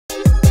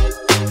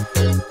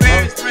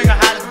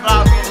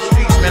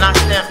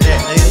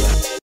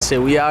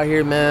Shit, we out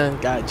here,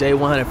 man. Got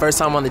J1Hunnit. First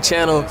time on the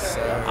channel.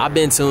 I've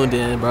been tuned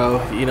in,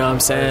 bro. You know what I'm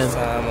saying? First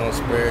time on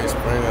Sperry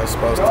Spring. I'm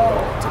supposed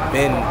to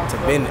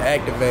been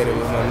activated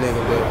with my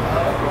nigga,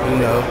 but you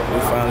know, we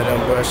finally done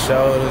brushed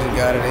shoulders and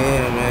got it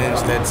in, man.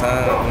 It's that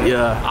time. Man.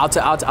 Yeah,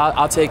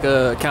 I'll take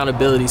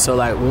accountability. So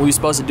like when we were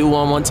supposed to do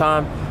one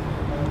time,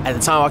 at the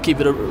time I'll keep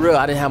it real.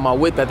 I didn't have my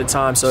whip at the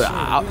time, so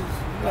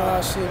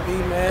I should be,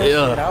 man.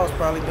 Yeah. Shit, I was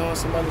probably doing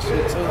some other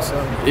shit too,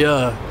 so.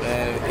 Yeah.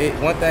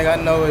 Man, one thing I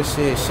know is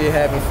shit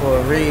happen for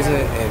a reason,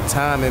 and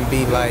timing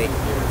be like,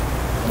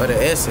 for the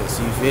essence,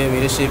 you feel me?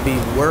 This shit be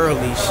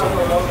worldly shit,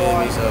 you feel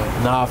me?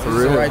 So, nah, for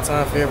real. It's the right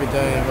time for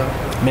everything, bro.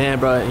 Man,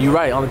 bro, you're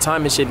right on the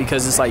timing shit,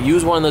 because it's like, you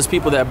was one of those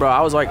people that, bro,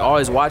 I was like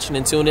always watching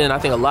and tuned in. I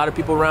think a lot of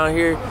people around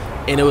here,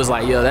 and it was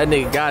like, yo, that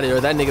nigga got it, or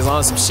that nigga's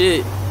on some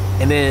shit,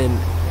 and then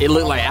it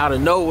looked like out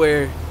of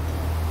nowhere,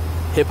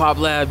 Hip Hop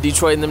Lab,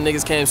 Detroit, and them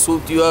niggas came,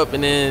 swooped you up,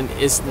 and then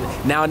it's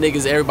now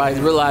niggas, everybody's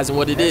realizing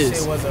what it is. That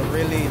shit was a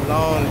really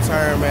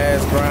long-term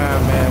ass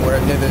grind, man,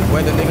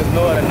 whether niggas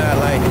know it or not.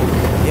 Like,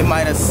 it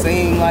might have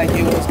seemed like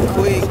it was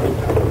quick,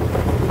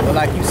 but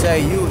like you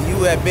say, you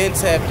had been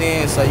tapped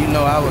in, so you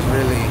know I was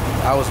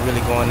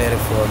really going at it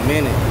for a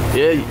minute.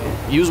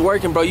 Yeah, you was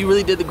working, bro. You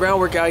really did the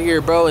groundwork out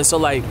here, bro. And so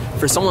like,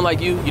 for someone like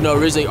you know,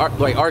 originally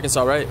like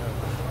Arkansas, right?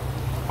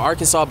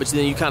 Arkansas, but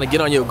then you kind of get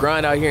on your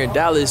grind out here in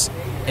Dallas.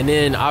 And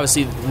then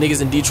obviously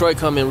niggas in Detroit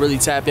come and really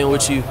tap in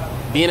with you.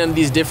 Being in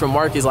these different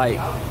markets, like,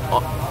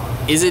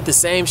 is it the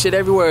same shit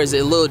everywhere, or is it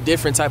a little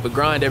different type of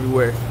grind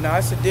everywhere? No,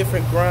 it's a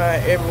different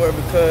grind everywhere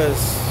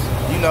because,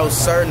 you know,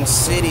 certain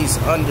cities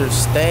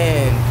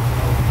understand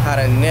how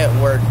to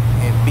network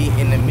and be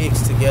in the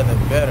mix together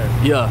better.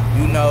 Yeah.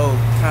 You know,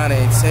 kind of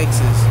in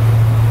Texas,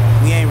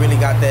 we ain't really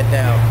got that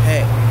down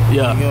pat.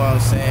 Yeah. You know what I'm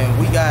saying?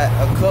 We got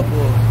a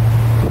couple,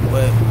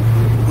 but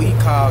we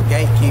call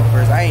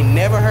gatekeepers. I ain't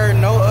never heard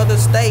no other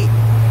state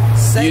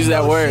say use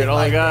that word. Oh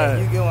my God.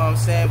 You get what I'm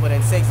saying? But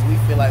in Texas, we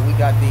feel like we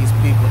got these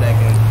people that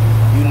can,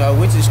 you know,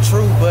 which is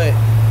true, but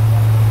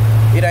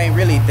it ain't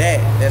really that.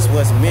 That's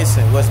what's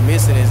missing. What's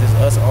missing is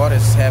us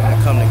artists having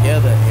to come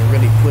together and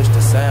really push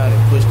the sound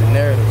and push the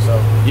narrative. So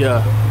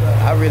yeah,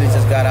 I really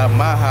just got out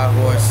my high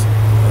horse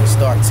and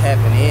start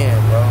tapping in,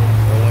 bro.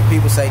 And when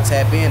people say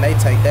tap in, they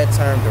take that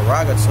term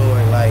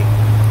derogatory. Like,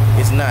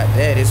 it's not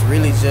that. It's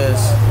really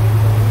just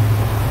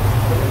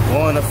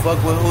going to fuck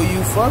with who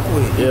you fuck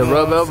with. Yeah,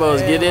 rub elbows,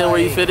 get in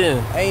where you fit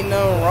in. Ain't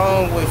nothing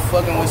wrong with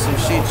fucking with some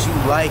shit you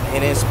like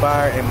and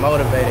inspired and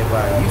motivated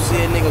by. You see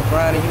a nigga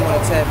grinding, you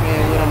want to tap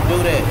in with him,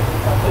 do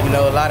that. You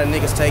know, a lot of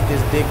niggas take this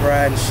dick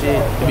riding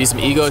shit. It be some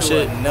ego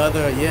shit.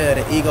 Yeah,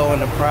 the ego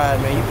and the pride,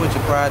 man. You put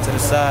your pride to the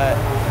side,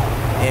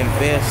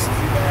 invest,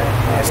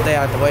 and stay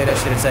out the way. That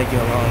shit'll take you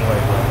a long way,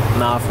 bro.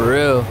 Nah, for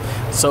real.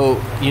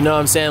 So, you know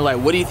what I'm saying? Like,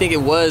 what do you think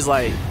it was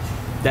like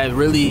that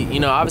really, you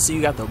know, obviously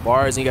you got the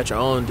bars and you got your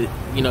own,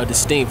 you know,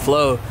 distinct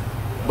flow,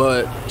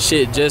 but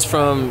shit, just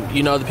from,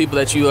 you know, the people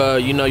that you,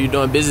 you know, you're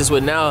doing business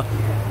with now,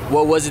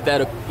 what was it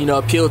that, you know,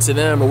 appealed to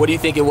them, or what do you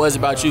think it was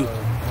about you?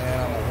 Man,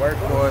 I'm a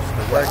workhorse,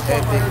 the work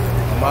ethic.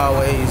 I'm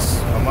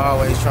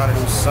always trying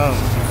to do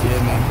something, you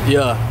feel me?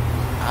 Yeah.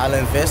 I'll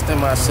invest in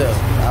myself.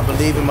 I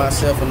believe in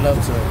myself enough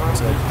to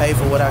pay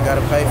for what I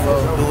gotta pay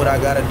for, do what I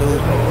gotta do.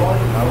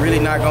 I'm really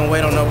not gonna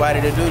wait on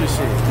nobody to do the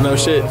shit. No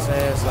shit. Know what I'm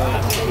saying?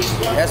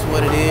 So that's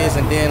what it is.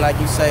 And then, like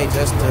you say,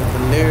 just the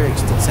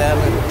lyrics, the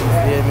talent,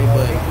 you feel me?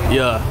 But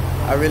yeah,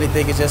 I really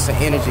think it's just an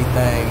energy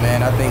thing,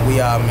 man. I think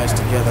we all meshed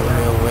together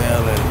real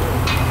well, and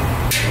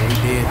when we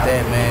did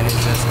that, man, it's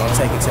just gonna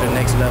take it to the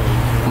next level.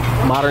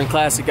 Modern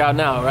classic out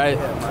now, right?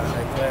 Yeah,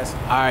 modern classic.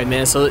 All right,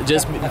 man. So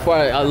just before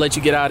I let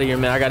you get out of here,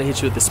 man, I gotta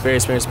hit you with the Sperry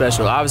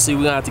special. Obviously,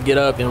 we're gonna have to get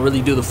up and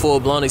really do the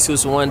full-blown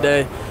exclusive one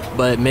day,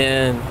 but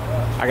man,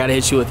 I gotta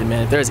hit you with it,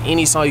 man. If there's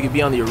any song you could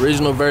be on the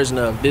original version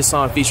of, this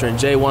song featuring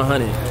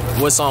J1Hunnit,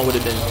 what song would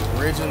it have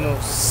been? Original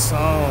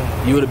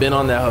song. You would have been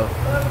on that hoe.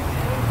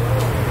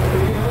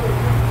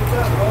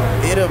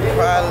 It'll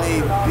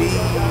probably be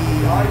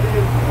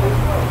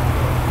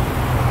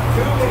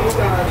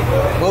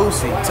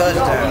Boosie,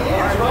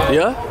 Touchdown.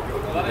 Yeah?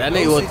 That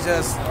nigga was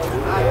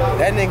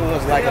that nigga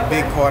was like a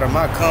big part of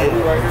my come up.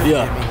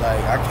 Yeah.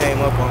 Like, I came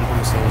up on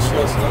Boosie and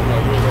shit, so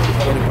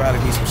it'll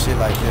probably be some shit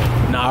like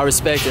that. Nah, I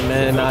respect it,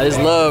 man. Nah, it's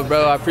love,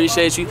 bro. I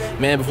appreciate you.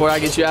 Man, before I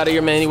get you out of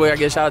here, man, anyway, I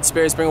get shout out to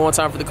Sperry Springer one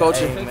time for the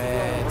culture. Hey,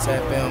 man,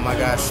 tap in with my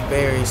guy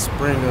Sperry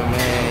Springer,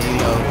 man. You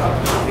know,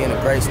 be in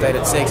a great state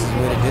of Texas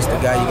with it. This the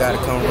guy you gotta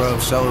come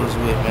rub shoulders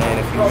with, man,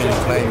 if you really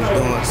claim you're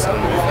doing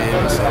something, you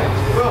feel me?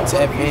 So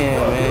tap in,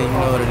 man. You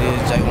know what it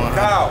is,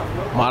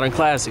 J1Hunnit. Modern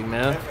classic,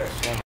 man.